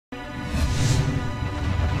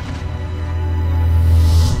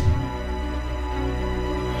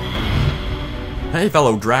Hey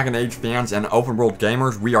fellow Dragon Age fans and open world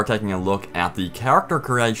gamers, we are taking a look at the character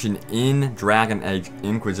creation in Dragon Age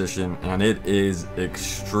Inquisition, and it is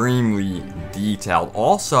extremely detailed.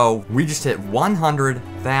 Also, we just hit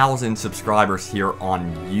 100,000 subscribers here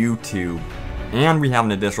on YouTube, and we have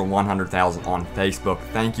an additional 100,000 on Facebook.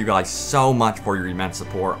 Thank you guys so much for your immense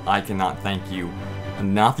support. I cannot thank you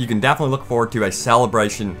enough. You can definitely look forward to a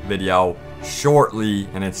celebration video shortly,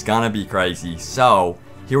 and it's gonna be crazy. So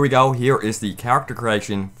here we go. Here is the character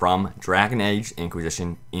creation from Dragon Age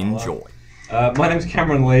Inquisition. Enjoy. My name's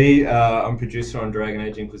Cameron Lee. I'm producer on Dragon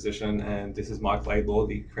Age Inquisition, and this is Mike Laidlaw,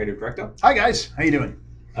 the creative director. Hi guys, how you doing?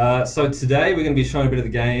 So today we're going to be showing a bit of the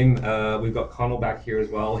game. We've got Connell back here as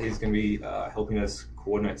well. He's going to be helping us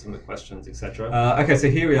coordinate some of the questions, etc. Okay, so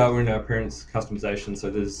here we are. We're in our appearance customization. So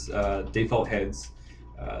there's default heads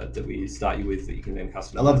that we start you with that you can then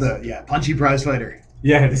customize. I love the punchy prize fighter.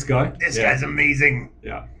 Yeah, this guy. This guy's amazing.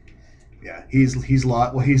 Yeah. Yeah, he's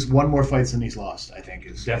lost. Well, he's won more fights than he's lost, I think,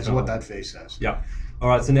 is what that face says. Yeah. All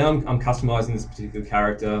right, so now I'm customizing this particular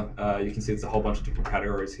character. You can see there's a whole bunch of different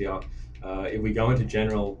categories here. If we go into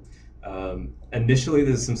general, initially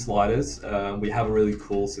there's some sliders. We have a really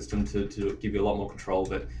cool system to give you a lot more control,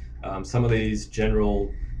 but some of these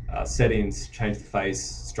general settings change the face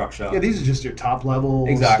structure. Yeah, these are just your top level.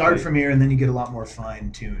 Exactly. Start from here, and then you get a lot more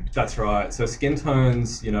fine-tuned. That's right. So skin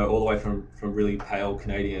tones, you know, all the way from really pale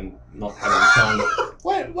Canadian, not having sun.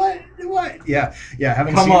 What? Yeah.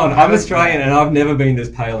 Come on, I'm Australian, and I've never been this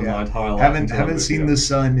pale in my entire life. Haven't seen the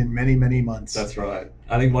sun in many months. That's right.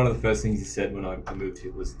 I think one of the first things he said when I moved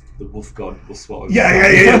here was the wolf god will swallow.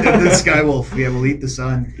 Yeah. The sky wolf. Yeah, will eat the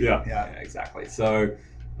sun. Yeah, exactly. So,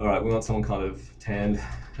 all right, we want someone kind of tanned.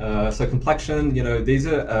 So complexion, you know, these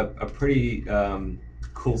are a pretty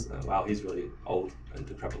cool. Wow, he's really old and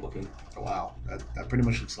decrepit looking. Wow, that pretty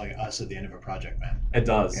much looks like us at the end of a project, man. It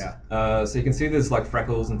does. Yeah. So you can see there's like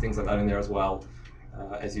freckles and things like that in there as well.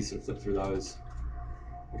 As you sort of flip through those,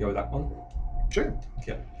 we go with that one. Sure.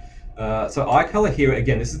 Okay. So eye color here,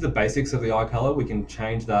 again, this is the basics of the eye color. We can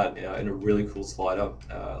change that in a really cool slider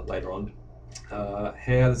later on.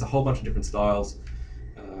 Hair, there's a whole bunch of different styles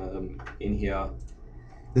in here.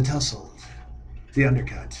 The tussle, the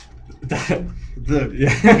undercut,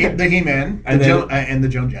 the He-Man, and the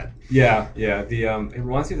Joan Jett. Yeah. It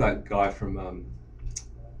reminds me of that guy from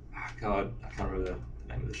God, I can't remember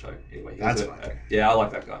the name of the show. Anyway, that's fine. Yeah, I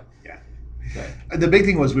like that guy. Yeah. Okay. The big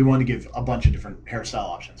thing was we wanted to give a bunch of different hairstyle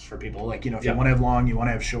options for people. Like, you know, if you want to have long, you want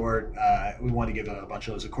to have short, we want to give a bunch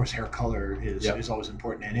of those. Of course, hair color is always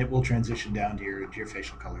important, and it will transition down to your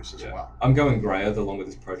facial colors as well. I'm going grayer the longer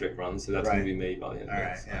this project runs, so that's going to be me by the end of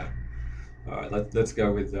it. Yeah. All right, let's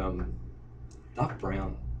go with dark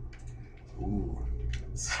brown. Ooh.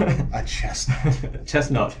 A chestnut.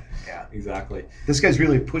 Chestnut. Yeah. Exactly. This guy's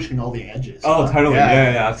really pushing all the edges. Oh, totally.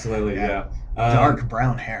 Yeah, absolutely. Yeah. Dark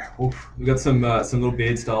brown hair. Oof. We've got some little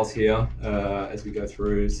beard styles here as we go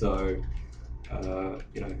through. So,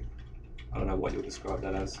 you know, I don't know what you'll describe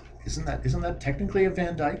that as. Isn't that technically a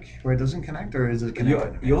Van Dyke where it doesn't connect, or is it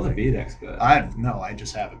connected? You're the beard expert. I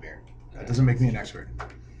just have a beard. That doesn't make me an expert.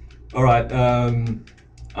 All right. I'm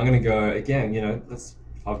gonna go again. You know, let's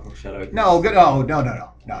 5 o'clock shadow. No, good. Oh,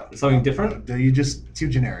 no. Something different? No, you just too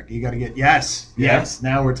generic. You got to get yes.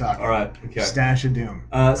 Now we're talking. All right. Okay. Stash of Doom.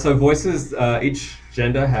 So voices. Each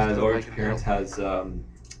gender has, or each appearance has a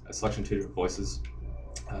selection of 2 different voices.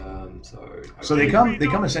 So they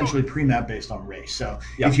come essentially pre-map based on race. So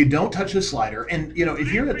if you don't touch the slider, and you know,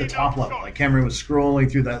 if you're at the top level, like Cameron was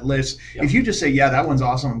scrolling through that list, if you just say, yeah, that one's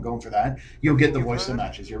awesome, I'm going for that, you'll get the voice that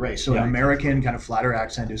matches your race. So an American kind of flatter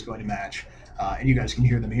accent is going to match, and you guys can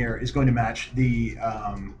hear them here, is going to match the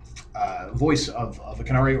voice of a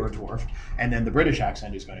Canary or a dwarf, and then the British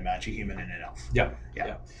accent is going to match a human and an elf. Yeah.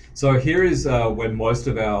 So here is where most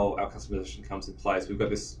of our customization comes in place. We've got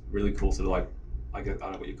this really cool sort of like, I don't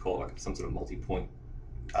know what you call it, like some sort of multi-point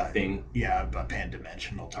thing. Yeah, a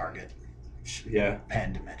pan-dimensional target. Yeah.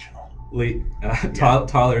 Pan-dimensional.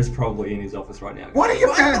 Tyler is probably in his office right now. What are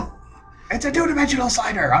you doing? It's a 2-dimensional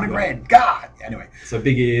slider on a grid. God. Anyway. So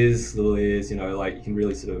big ears, little ears, you know, like you can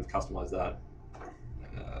really sort of customize that.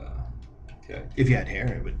 Okay. If you had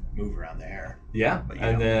hair, it would move around the hair. Yeah.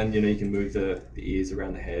 And then, you know, you can move the ears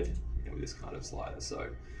around the head with this kind of slider. So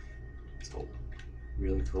it's all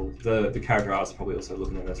really cool. The character artist is probably also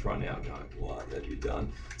looking at us right now going, what have you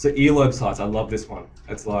done? So earlobe size, I love this one.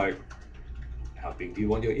 It's like, how big do you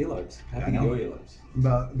want your earlobes? How big are your earlobes?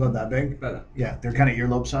 About that big? Better. Yeah, they're kind of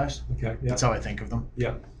earlobe size. Okay, yeah. That's how I think of them.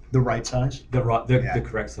 Yeah. The right size? The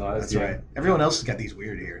correct size. That's right. Everyone else has got these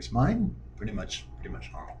weird ears. Mine, pretty much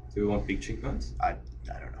normal. Do we want big cheekbones? I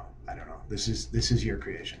don't know. This is your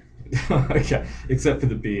creation. Okay, except for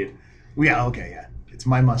the beard. Yeah, okay, yeah. It's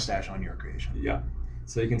my mustache on your creation. Yeah.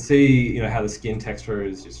 So you can see, how the skin texture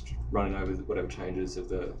is just running over whatever changes of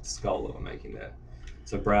the skull that we're making there.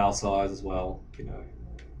 So brow size as well,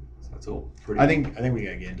 So it's all pretty. I think we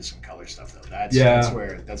gotta get into some color stuff though. That's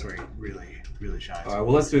where it really shines. All right.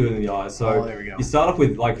 Well, let's do it in the eyes. So there we go. you start off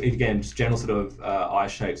with just general sort of eye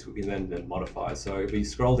shapes. We can then modify. So if we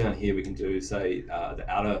scroll down here, we can do say the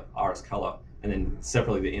outer iris color, and then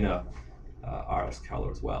separately the inner iris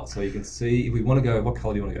color as well. So you can see if we want to go. What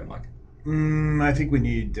color do you want to go, Mike? I think we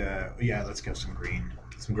need. Let's go some green.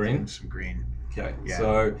 Some green. Some green. Okay. Yeah.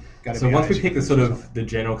 So once we pick the sort of the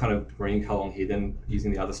general kind of green color on here, then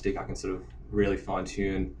using the other stick, I can sort of really fine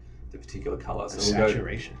tune the particular color. So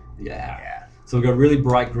saturation. Yeah. So we'll go really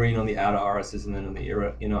bright green on the outer irises, and then on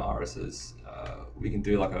the inner irises, we can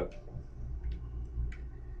do like a.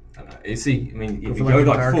 I don't know. You see, I mean, if you go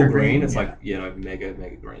like full green, it's like mega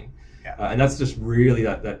green. Yeah. And that's just really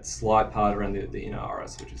that slight part around the inner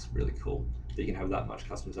iris, which is really cool. That you can have that much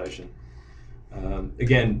customization.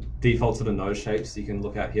 Again, default sort of nose shapes you can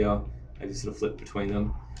look at here, and you sort of flip between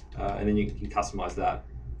them, and then you can customize that.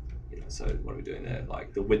 So what are we doing there?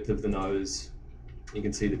 Like the width of the nose, you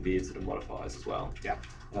can see the beard sort of modifies as well. Yeah.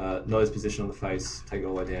 Nose position on the face, take it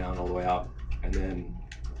all the way down, all the way up, and then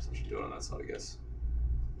I should do it on that side, I guess.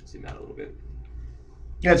 Zoom out a little bit.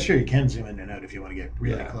 Yeah, it's true. You can zoom in and out if you want to get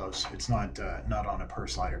really close. It's not on a per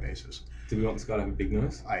slider basis. Do we want this guy to have a big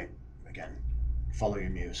nose? Again, follow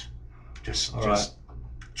your muse. Just right.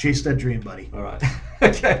 Chase that dream, buddy. All right.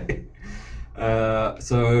 Okay.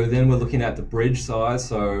 So then we're looking at the bridge size.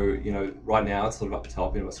 So right now it's sort of up the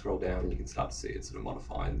top. If I scroll down, you can start to see it sort of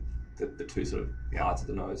modifying the two sort of parts of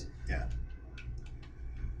the nose. Yeah.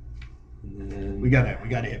 And then we gotta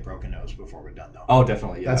hit broken nose before we're done though. Oh,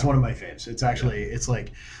 definitely. Yeah. That's one of my faves. It's actually it's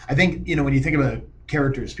like I think when you think about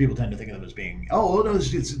characters, people tend to think of them as being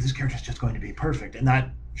this character's just going to be perfect, and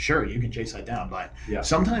that. Sure, you can chase that down, but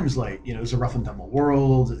sometimes, it's a rough and tumble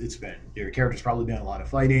world. Your character's probably been a lot of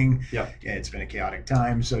fighting. Yeah, it's been a chaotic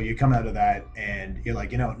time. So you come out of that, and you're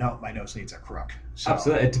like, no, my nose needs a crook. So,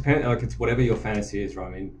 absolutely, it depends. Like it's whatever your fantasy is, right? I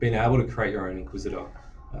mean, being able to create your own Inquisitor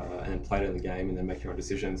and then play it in the game, and then make your own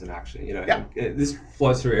decisions and action. This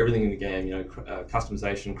flows through everything in the game.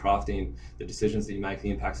 Customization, crafting, the decisions that you make, the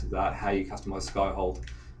impacts of that, how you customize Skyhold.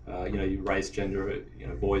 Your race, gender,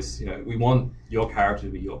 voice. We want your character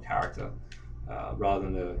to be your character, rather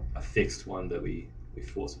than a fixed one that we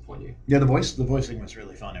force upon you. Yeah, the voicing was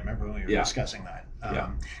really fun. I remember when we were discussing that.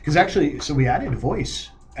 Because actually, so we added voice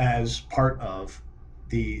as part of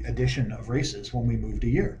the addition of races when we moved a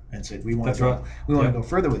year and said we want to go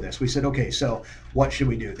further with this. We said, okay, so what should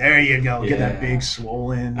we do? There you go. Get that big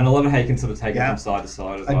swollen. And I love how you can sort of take it from side to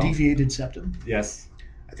side as well. A deviated septum. Yes.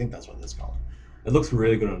 I think that's what that's called. It looks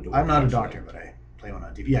really good on a dwarf. I'm not a doctor, but I play one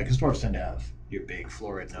on TV. Yeah, because dwarves tend to have your big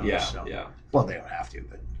florid nose. Yeah. Well, they don't have to,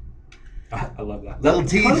 but I love that. Little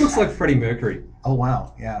teeth. Kind of looks like Freddie Mercury. Oh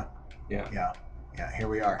wow! Yeah. Yeah. Here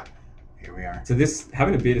we are. So this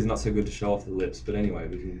having a beard is not so good to show off the lips, but anyway,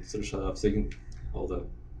 we can sort of show it off. So you can hold the.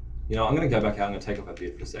 I'm going to go back out. I'm going to take off our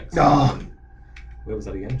beard for a sec. So where was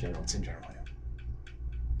that again? General. It's in general.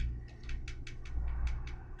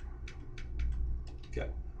 Yeah. Okay.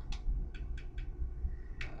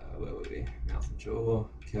 Where were we? Mouth and jaw.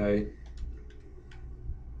 Okay.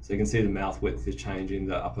 So you can see the mouth width is changing,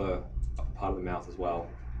 the upper part of the mouth as well.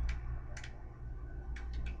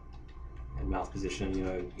 And mouth position,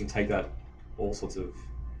 you can take that all sorts of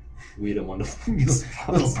weird and wonderful.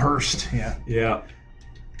 little pursed, yeah. Yeah.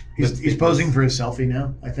 He's posing for his selfie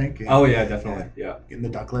now, I think. Oh yeah, definitely. Yeah. Getting the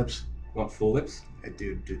duck lips. Want full lips?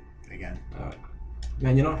 Dude, again. All right.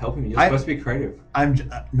 Man, you're not helping me. You're supposed to be creative. I'm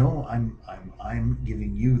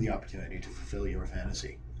giving you the opportunity to fulfill your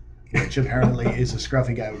fantasy, which apparently is a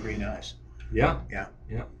scruffy guy with green eyes. Yeah. Yeah.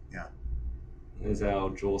 There's our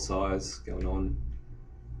jaw size going on.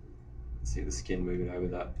 See the skin moving over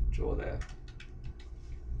that jaw there.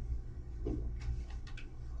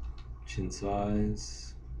 Chin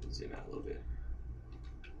size. Zoom out a little bit.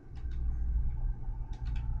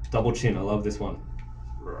 Double chin. I love this one.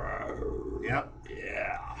 Yep.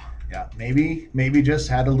 Yeah. Maybe just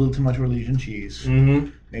had a little too much Orleans cheese. Mm-hmm.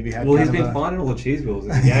 Maybe had. Well, he's been finding all the cheese wheels in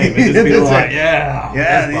the game. And just been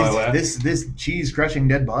like, this cheese crushing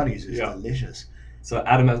dead bodies is delicious. So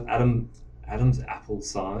Adam's apple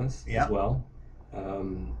size as well,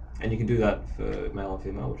 and you can do that for male and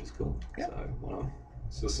female, which is cool. Yeah. So why not?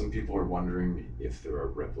 So some people are wondering if there are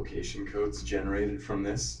replication codes generated from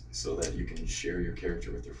this so that you can share your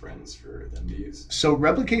character with your friends for them to use. So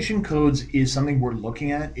replication codes is something we're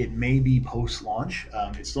looking at. It may be post-launch.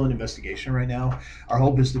 It's still an investigation right now. Our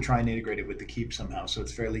hope is to try and integrate it with the Keep somehow, so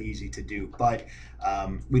it's fairly easy to do. But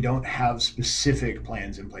we don't have specific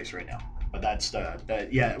plans in place right now. But that's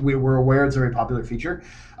yeah, we're aware it's a very popular feature.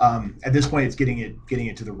 At this point, it's getting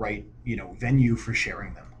it to the right venue for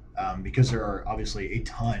sharing them. Because there are obviously a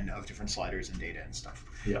ton of different sliders and data and stuff.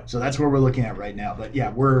 Yeah. So that's where we're looking at right now. But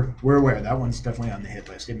yeah, we're aware that one's definitely on the hit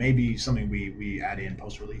list. It may be something we add in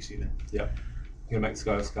post-release even. Yeah. You gonna make the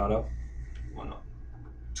scar scarred up? Why not?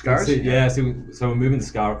 Scars? Yeah. So we're moving the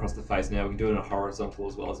scar across the face now. We can do it in a horizontal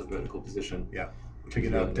as well as a vertical position. Yeah. Pick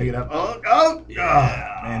it up. Oh!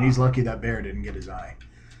 Yeah. Oh, man, he's lucky that bear didn't get his eye.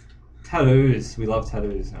 Tattoos. We love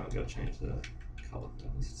tattoos. Now we've got to change the color.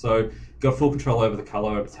 So got full control over the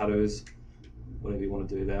color of the tattoos. Whatever you want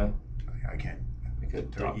to do there. I can't. Make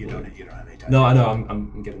it dark You blue. don't have any tattoos. No, I know.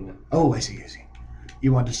 I'm getting there. Oh, I see.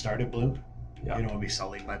 You want to start at blue? Yeah. You don't want to be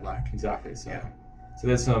sullied by black? Exactly. So, Yeah. so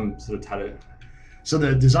there's some sort of tattoo. So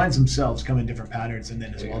the designs themselves come in different patterns and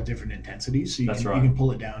then as well different intensities. So you can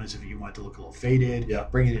pull it down as if you want it to look a little faded. Yeah.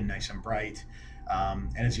 Bring it in nice and bright.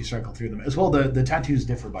 And as you cycle through them, as well, the tattoos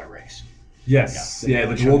differ by race. Yes. Yeah,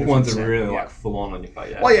 The they show dwarf ones are different really set. like full on your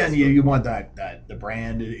face. Yeah. Well, yeah, and you want that the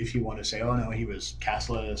brand. If you want to say, oh no, he was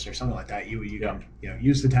castless or something like that, you can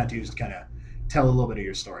use the tattoos to kind of tell a little bit of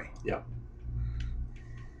your story. Yeah.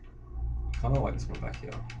 Kind of like this one back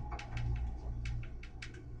here.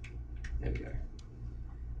 There we go.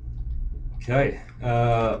 Okay,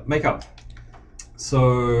 makeup.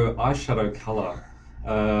 So eyeshadow color.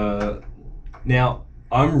 Now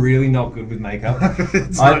I'm really not good with makeup.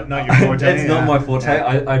 It's not your forte. It's not my forte.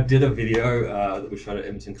 Yeah. I did a video that we shot at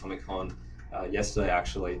Edmonton Comic Con yesterday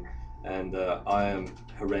actually, and I am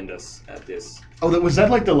horrendous at this. Oh, was that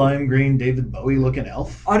like the lime green David Bowie looking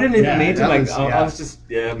elf? I didn't even need to make. I was just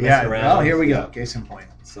messing around. Well, here we go. Case in point.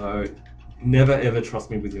 So never ever trust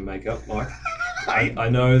me with your makeup, Mike. I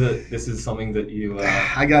know that this is something that you.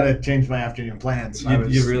 I gotta change my afternoon plans.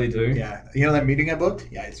 You really do. Yeah, you know that meeting I booked?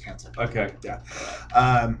 Yeah, it's canceled. Okay. Yeah.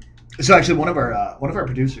 So actually, one of our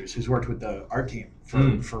producers who's worked with the art team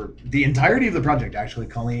for the entirety of the project, actually,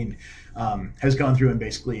 Colleen, has gone through and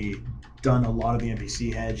basically done a lot of the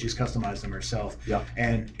NPC heads. She's customized them herself. Yeah.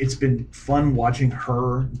 And it's been fun watching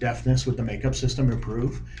her deftness with the makeup system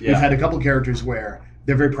improve. Yeah. We've had a couple characters where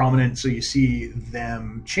they're very prominent, so you see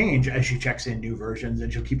them change as she checks in new versions,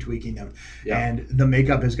 and she'll keep tweaking them. Yeah. And the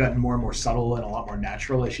makeup has gotten more and more subtle and a lot more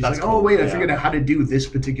natural. As she's That's like, cool. oh wait, I Yeah. figured out how to do this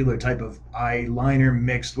particular type of eyeliner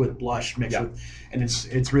mixed with blush with, and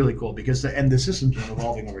it's really cool because the system's been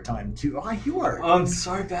evolving over time too. Oh, you are. I'm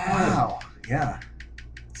so bad. Wow. Yeah.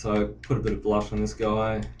 So put a bit of blush on this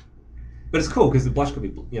guy, but it's cool because the blush could be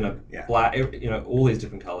black, all these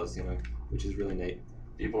different colors, which is really neat.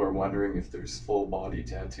 People are wondering if there's full body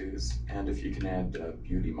tattoos and if you can add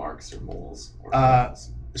beauty marks or moles. Or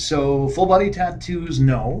So full body tattoos,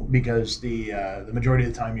 no, because the majority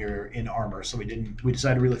of the time you're in armor. So we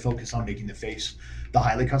decided to really focus on making the face the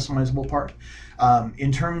highly customizable part.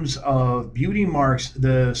 In terms of beauty marks,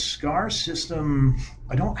 the scar system,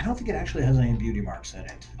 I don't think it actually has any beauty marks in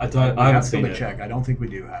it. I haven't seen it. Check. I don't think we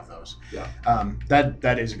do have those. Yeah.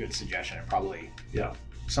 That is a good suggestion. And probably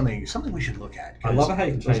something we should look at. I love how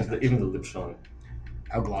you can change even the lip shine.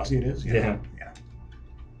 How glossy it is. Yeah.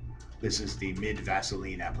 This is the mid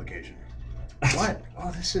Vaseline application. What?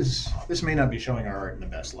 Oh, this may not be showing our art in the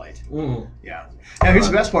best light. Yeah. Now here's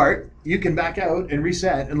the best part: you can back out and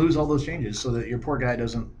reset and lose all those changes, so that your poor guy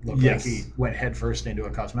doesn't look like he went headfirst into a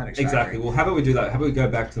cosmetics factory. Exactly. Well, how about we do that? How about we go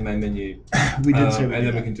back to the main menu? We did say, and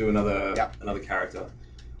then we can do another character.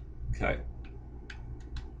 Okay.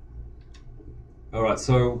 All right.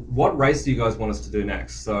 So, what race do you guys want us to do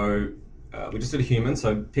next? So, we just did a human.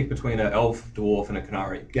 So, pick between an elf, dwarf, and a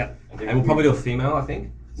canary. Yeah. And we'll probably do a female, I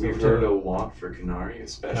think. We've heard a lot for canary,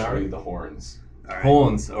 especially the horns. All right.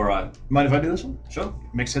 Horns. All right. Mind if I do this one? Sure.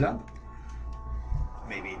 Mix it up.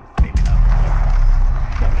 Maybe not. Makeup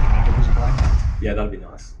is applied. Yeah, that'd be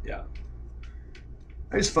nice. Yeah.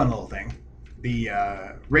 There's a fun little thing. The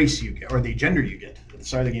race you get, or the gender you get at the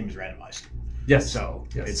start of the game is randomized. Yes. So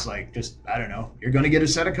it's like just, I don't know, you're going to get a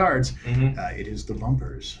set of cards. It is the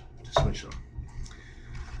bumpers to switch them.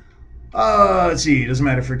 Let's see. Doesn't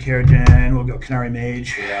matter for Keratin. We'll go Canary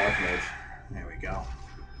Mage. Yeah, I like Mage. There we go.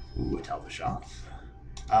 Ooh, a Talbashov.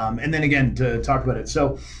 And then again, to talk about it.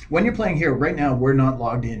 So when you're playing here, right now, we're not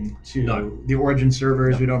logged in to the Origin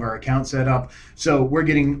servers. We don't have our account set up. So we're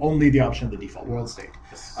getting only the option of the default world state.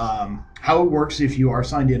 Yes. How it works if you are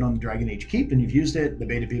signed in on the Dragon Age Keep and you've used it, the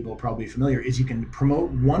beta people are probably familiar, is you can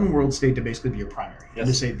promote one world state to basically be your primary. Yes. And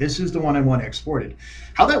to say, this is the one I want exported.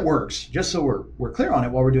 How that works, just so we're clear on it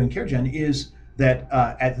while we're doing CareGen, is that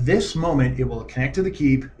at this moment, it will connect to the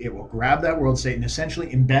Keep, it will grab that world state and essentially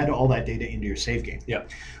embed all that data into your save game. Yeah.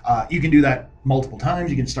 You can do that multiple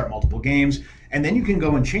times, you can start multiple games, and then you can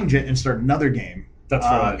go and change it and start another game. That's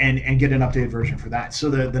right. And get an updated version for that. So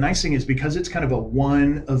the nice thing is, because it's kind of a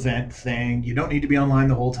one event thing, you don't need to be online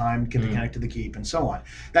the whole time, can connect to the Keep and so on.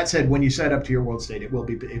 That said, when you set up to your world state, it will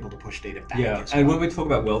be able to push data back. Yeah, and when we talk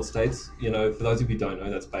about world states, for those of you who don't know,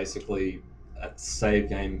 that's basically save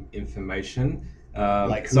game information.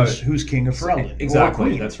 Like who's king of Ferelden?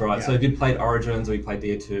 Exactly, that's right. Yeah. So if you played Origins or you played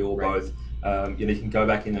DA2 or both, you can go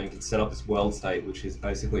back in there and you can set up this world state, which is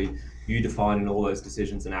basically you defining all those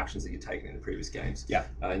decisions and actions that you've taken in the previous games. Yeah.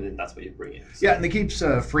 And then that's what you bring in. So. Yeah, and the Keep's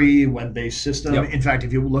a free web-based system. Yep. In fact,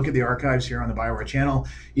 if you look at the archives here on the BioWare channel,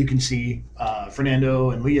 you can see Fernando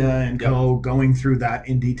and Leah and co going through that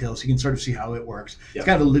in detail, so you can sort of see how it works. Yep. It's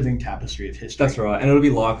kind of a living tapestry of history. That's right, and it'll be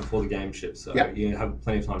live before the game ships, so you have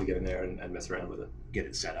plenty of time to get in there and mess around with it. Get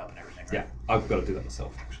it set up and everything, right? Yeah, I've got to do that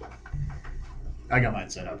myself, actually. I got mine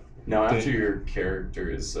set up. Now, after your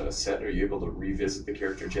character is set, are you able to revisit the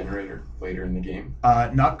character generator later in the game?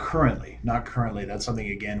 Not currently. Not currently. That's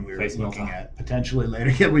something, again, we're looking at potentially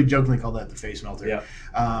later. Yeah, we jokingly call that the face melter. Yeah.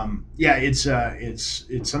 It's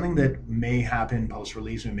something that may happen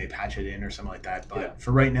post-release. We may patch it in or something like that. But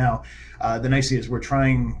for right now, the nice thing is we're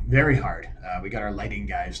trying very hard. We got our lighting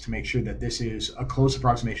guys to make sure that this is a close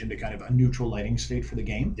approximation to kind of a neutral lighting state for the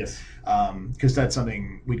game. Yes. Because that's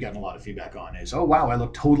something we've gotten a lot of feedback on is, oh, wow, I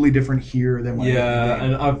look totally different here than when I did in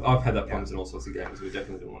the game. And I've had that problems in all sorts of games. We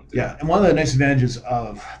definitely don't want to do that. And one of the nice advantages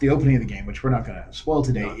of the opening of the game, which we're not going to spoil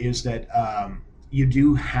today, is that you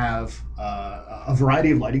do have a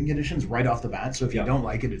variety of lighting conditions right off the bat. So if you don't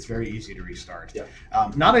like it, it's very easy to restart.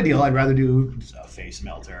 Not ideal. I'd rather do a face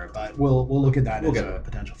melter, but we'll look at that as a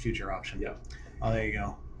potential future option. Yeah. Oh, there you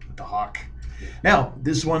go with the hawk. Now,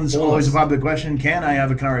 this one's always a popular question. Can I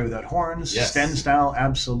have a Canary without horns? Yes. Sten style?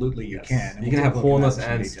 Absolutely, you can. And You can have take a look at hornless that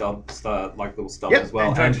in and detail. like little stubs as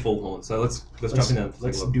well, and full horns. So let's jump in and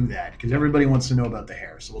let's do that, because everybody wants to know about the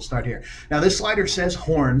hair. So we'll start here. Now, this slider says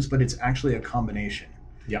horns, but it's actually a combination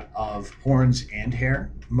of horns and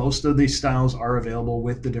hair. Most of these styles are available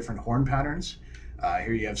with the different horn patterns.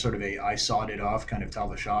 Here you have sort of a I sawed it off kind of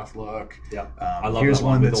Talvashoth look. I love here's that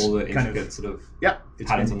one with that's all the kind intricate of, sort of it's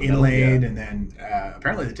patterns been on the inlaid, metal, and then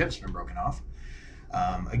apparently the tip's been broken off.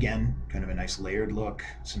 Again, kind of a nice layered look,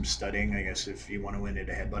 some studding, I guess, if you want to win at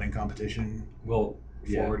a headbutting competition. Well,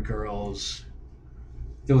 Forward curls.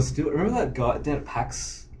 There was still, remember that guy down at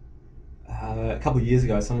PAX a couple of years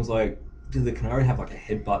ago? Someone was like, did the Canary have like a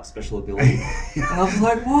headbutt special ability? And I was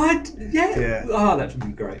like, what? Yeah. Oh, that should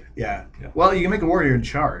be great. Yeah. Well, you can make a warrior in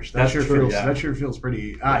charge. That's true, That sure feels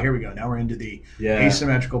pretty. Here we go. Now we're into the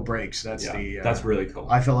asymmetrical breaks. That's that's really cool.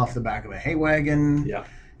 I fell off the back of a hay wagon. Yeah.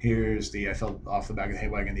 Here's the I fell off the back of the hay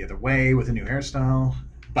wagon the other way with a new hairstyle.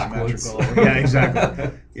 Backwards. Symmetrical. Yeah, exactly.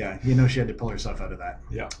 She had to pull herself out of that.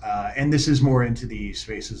 Yeah. And this is more into the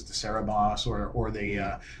spaces, the Cerebos or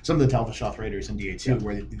the some of the Talvashoth Raiders in DA2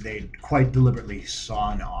 where they quite deliberately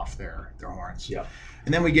sawn off their horns. Yeah.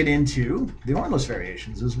 And then we get into the hornless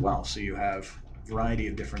variations as well. So you have a variety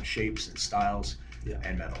of different shapes and styles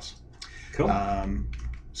and metals. Cool.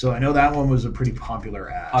 So I know that one was a pretty popular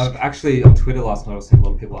ask. I've actually, on Twitter last night, I was seeing a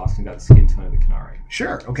lot of people asking about the skin tone of the Canary.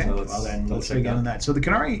 Sure, okay. So let's dig in on that. So the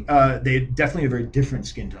Canary, they definitely have a very different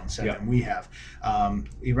skin tone set than we have.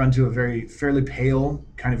 You run to a fairly pale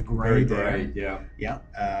kind of gray there.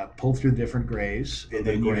 Pull through the different grays, and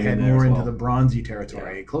then you head more into the bronzy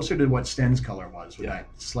territory, closer to what Sten's color was, with that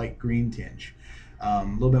slight green tinge. A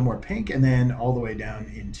little bit more pink, and then all the way down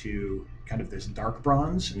into kind of this dark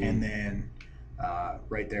bronze, and then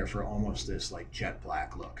right there for almost this like jet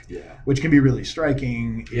black look, which can be really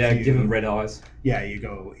striking. Give them red eyes. You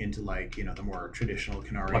go into like the more traditional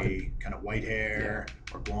Canary kind of white hair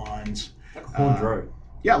or blondes. Like a horn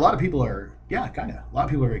a lot of people are a lot of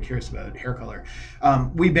people are very curious about hair color.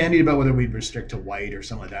 We bandied about whether we'd restrict to white or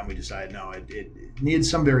something like that, and we decided no, it needs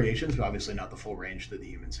some variations, but obviously not the full range that the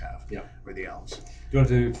humans have or the elves. Do you want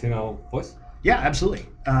to do female voice? Yeah, absolutely.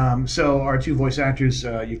 So our two voice actors,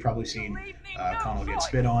 you've probably seen Connell get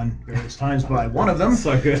spit on various times by one of them.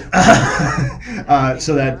 So good.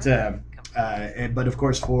 But of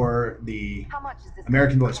course for the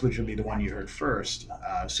American voice, which would be the one you heard first,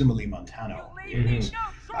 Sumali Montano is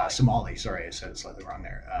Somali. Sorry, I said it slightly wrong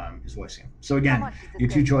there. Is voicing him. So again, your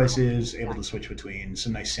two choices, able to switch between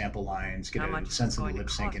some nice sample lines, get a sense of the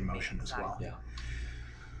lip sync in motion as well.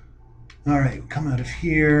 All right, we'll come out of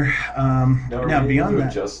here. Now, Now are we beyond able to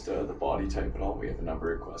that, adjust the body type at all? We have a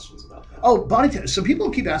number of questions about that. oh, body type. So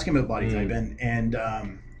people keep asking about body type,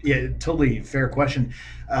 and yeah, totally fair question.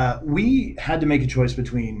 We had to make a choice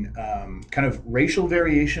between kind of racial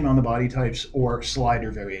variation on the body types or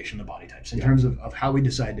slider variation on the body types in terms of how we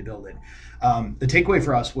decided to build it. The takeaway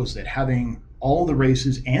for us was that having all the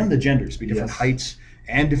races and the genders be different heights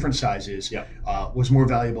and different sizes was more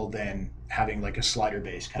valuable than having like a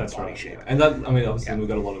slider-based kind of body shape. And that, I mean, obviously we've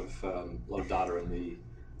got a lot of data in the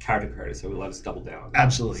character creator, so we'll let us double down.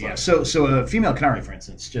 Absolutely, yeah. So a female canary, for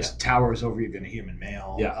instance, just towers over even a human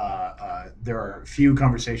male. There are few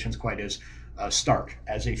conversations quite as stark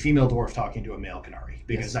as a female dwarf talking to a male canary,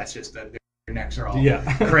 because that's just that their necks are all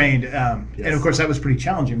craned. And of course, that was pretty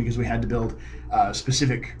challenging because we had to build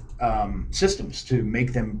specific systems to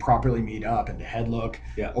make them properly meet up and to head look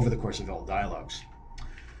over the course of all dialogues.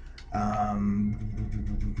 So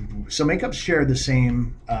makeups share the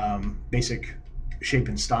same basic shape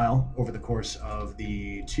and style over the course of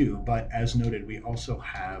the two, but as noted, we also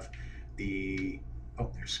have the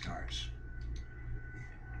there's scars,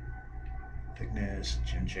 thickness,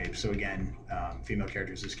 chin shape. So again, female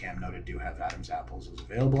characters, as Cam noted, do have Adam's apples as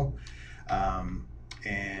available.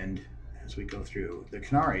 And as we go through the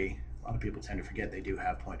canary, a lot of people tend to forget they do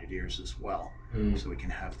have pointed ears as well. So we can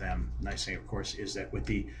have them. Nice thing, of course, is that with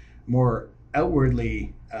the more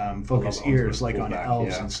outwardly focused ears, like on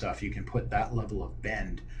elves and stuff, you can put that level of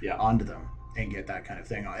bend onto them and get that kind of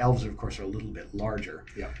thing. Elves, of course, are a little bit larger,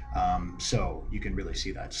 so you can really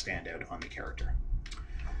see that stand out on the character.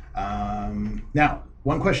 Now,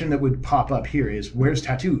 one question that would pop up here is, where's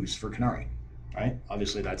tattoos for canary? Right?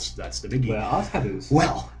 Obviously, that's the biggie. Where are tattoos?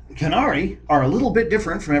 Well, canary are a little bit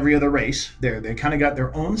different from every other race. They kind of got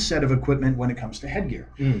their own set of equipment when it comes to headgear.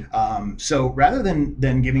 So rather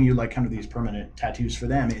than giving you like kind of these permanent tattoos for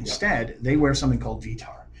them, instead they wear something called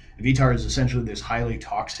Vitar. Vitar is essentially this highly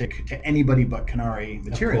toxic to anybody but canary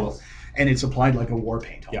material, and it's applied like a war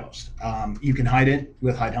paint almost. You can hide it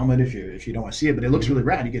with hide helmet if you don't want to see it, but it looks really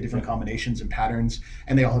rad. You get different combinations and patterns,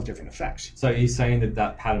 and they all have different effects. So are you saying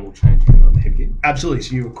that pattern will change depending on the headgear? Absolutely.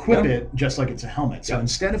 So you equip it just like it's a helmet. So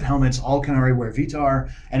instead of helmets, all canary wear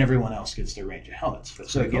Vitar, and everyone else gets their range of helmets.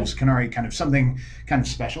 So it gives canary kind of something kind of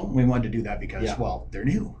special. We wanted to do that because, well, they're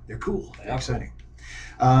new, they're cool, they're exciting.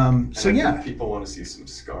 So I think people want to see some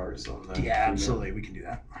scars on them. Yeah, absolutely, we can do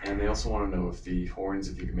that. And they also want to know if the horns,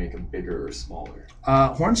 if you can make them bigger or smaller.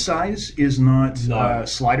 Horn size is not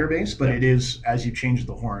slider based, but it is as you change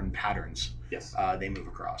the horn patterns. Yes. They move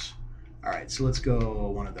across. All right, so let's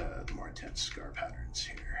go one of the more intense scar patterns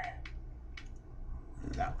here.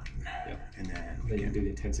 That one. And then you can do the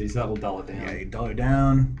intensity, so that will dull it down. Yeah, you dull it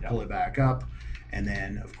down, pull it back up, and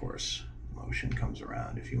then of course motion comes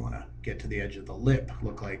around. If you want to get to the edge of the lip,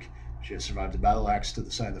 look like she has survived a battle axe to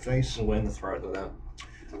the side of the face. And when the throat with that.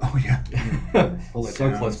 Oh yeah. Pull it so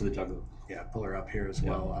down. Close to the jugular. Yeah, pull her up here as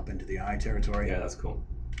well, up into the eye territory. Yeah, that's cool.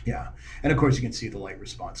 Yeah, and of course you can see the light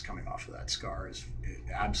response coming off of that scar is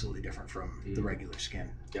absolutely different from the regular skin.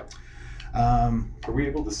 Yep. Are we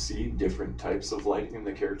able to see different types of lighting in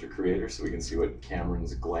the character creator so we can see what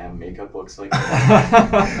Cameron's glam makeup looks like?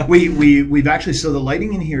 We've actually, so the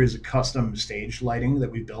lighting in here is a custom stage lighting that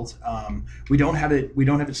we built. We don't have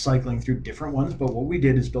it cycling through different ones, but what we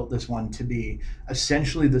did is built this one to be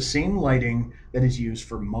essentially the same lighting that is used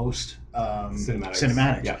for most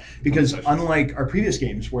cinematics. Yeah, because unlike our previous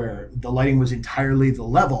games where the lighting was entirely the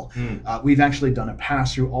level, we've actually done a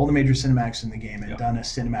pass through all the major cinematics in the game and done a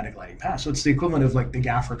cinematic lighting pass. So it's the equivalent of like the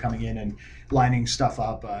gaffer coming in and lining stuff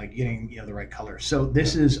up, getting the right color. So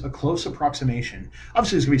this is a close approximation.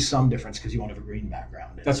 Obviously, there's going to be some difference because you won't have a green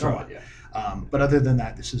background. And That's so right. on. Yeah. But other than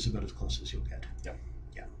that, this is about as close as you'll get. Yep.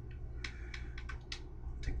 Yeah.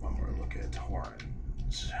 Take one more look at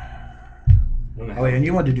horns. Oh, yeah, and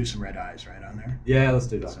you wanted to do some red eyes, right, on there? Yeah, let's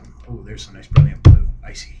do that. There's some nice brilliant blue.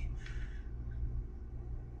 Icy.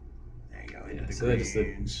 There you go. Into the so they're just the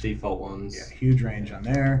greens. default ones. Yeah, huge range on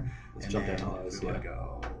there. Let's and jump then down eyes. if we want to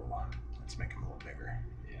go, let's make them a little bigger.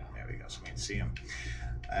 Yeah. There we go, so we can see them.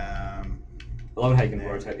 I love how you can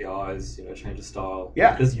rotate the eyes, change the style.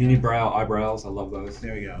 Yeah. There's unibrow eyebrows. I love those.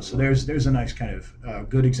 There we go. So there's a nice kind of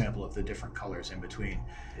good example of the different colors in between.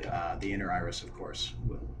 Yeah. The inner iris, of course,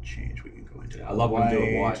 will change. We can go into I love when you do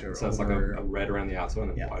it white. or So it's like a red around the outside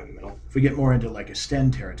and a white in the middle. If we get more into like a Sten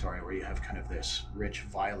territory where you have kind of this rich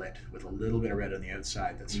violet with a little bit of red on the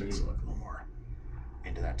outside, that starts to look a little more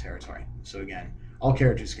into that territory. So again, all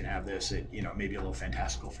characters can have this. It maybe a little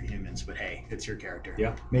fantastical for humans, but hey, it's your character.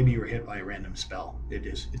 Yeah. Maybe you were hit by a random spell.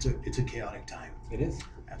 It's a chaotic time. It is.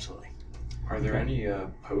 Absolutely. Are there any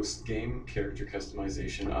post-game character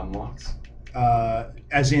customization unlocks?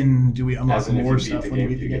 As in, do we unlock As in, more if you stuff beat the when game,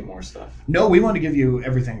 we beat do the you game? get more stuff? No, we want to give you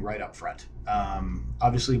everything right up front.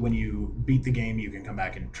 Obviously, when you beat the game, you can come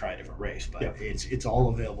back and try a different race, but it's all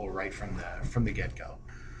available right from the get-go.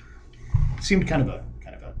 Seemed kind of a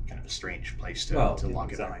strange place to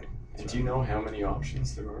lock it behind. And do you know how many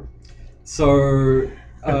options there are? So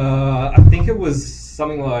I think it was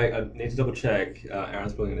something like, I need to double check.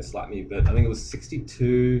 Aaron's probably going to slap me, but I think it was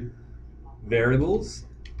 62 variables.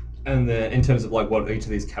 And then in terms of like what each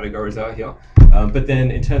of these categories are here, but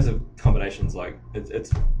then in terms of combinations, like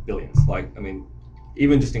it's billions. Like, I mean,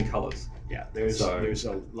 even just in colors. Yeah, there's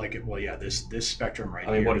a this spectrum right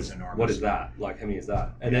here is enormous. What is that? Like, how many is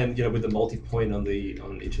that? And then with the multi-point on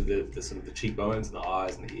each of the sort of the cheekbones and the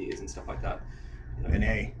eyes and the ears and stuff like that. And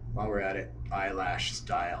hey, while we're at it, eyelash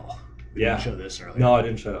style. We didn't show this earlier. No, I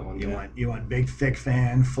didn't show that one. You want big, thick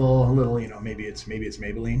fan, full, little. Maybe it's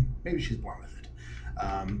Maybelline. Maybe she's born with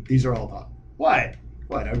it. These are all about what?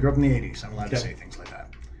 I grew up in the '80s. I'm allowed to say things like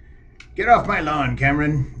that. Get off my lawn,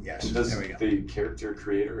 Cameron. Yes, and does there we go. the character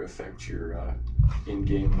creator affect your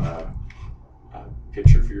in-game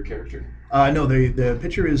picture for your character? No, the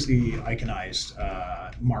picture is the iconized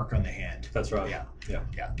mark on the hand. That's right.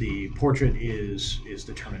 Yeah. The portrait is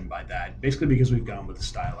determined by that, basically because we've gone with the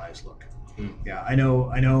stylized look. Yeah, I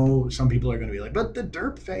know. Some people are going to be like, but the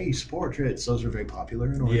derp face portraits, those are very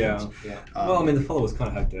popular in Origins. Yeah. Well, I mean, the followers kind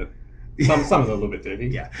of have derp. Some of them are a little bit dirty.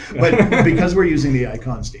 Yeah, but because we're using the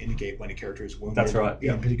icons to indicate when a character is wounded That's right,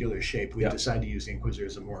 in a particular shape, we decided to use the Inquisitor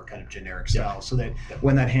as a more kind of generic style, so that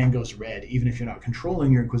when that hand goes red, even if you're not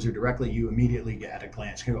controlling your Inquisitor directly, you immediately get at a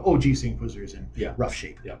glance, can go, oh, geez, the Inquisitor's in rough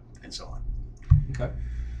shape, and so on. Okay.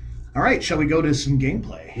 All right, shall we go to some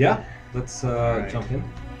gameplay? Yeah, let's jump in.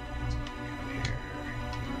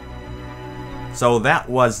 So that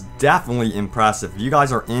was definitely impressive. If you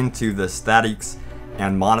guys are into the aesthetics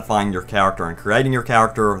and modifying your character and creating your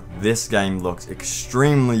character, this game looks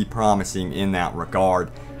extremely promising in that regard.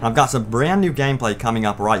 And I've got some brand new gameplay coming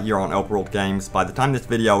up right here on Open World Games. By the time this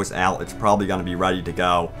video is out, it's probably going to be ready to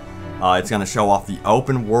go. It's going to show off the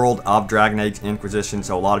open world of Dragon Age Inquisition.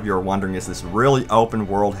 So a lot of you are wondering, is this really open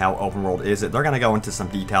world? How open world is it? They're going to go into some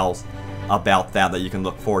details about that you can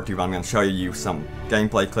look forward to. But I'm going to show you some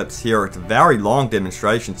gameplay clips here. It's a very long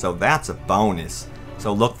demonstration, so that's a bonus.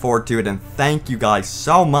 So look forward to it, and thank you guys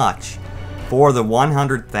so much for the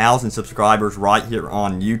 100,000 subscribers right here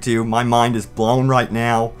on YouTube. My mind is blown right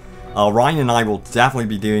now. Ryan and I will definitely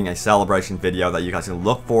be doing a celebration video that you guys can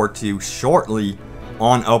look forward to shortly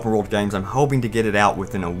on Open World Games. I'm hoping to get it out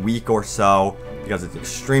within a week or so because it's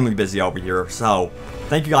extremely busy over here. So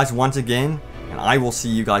thank you guys once again, and I will see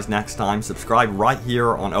you guys next time. Subscribe right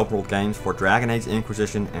here on Open World Games for Dragon Age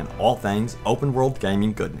Inquisition and all things open world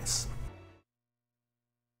gaming goodness.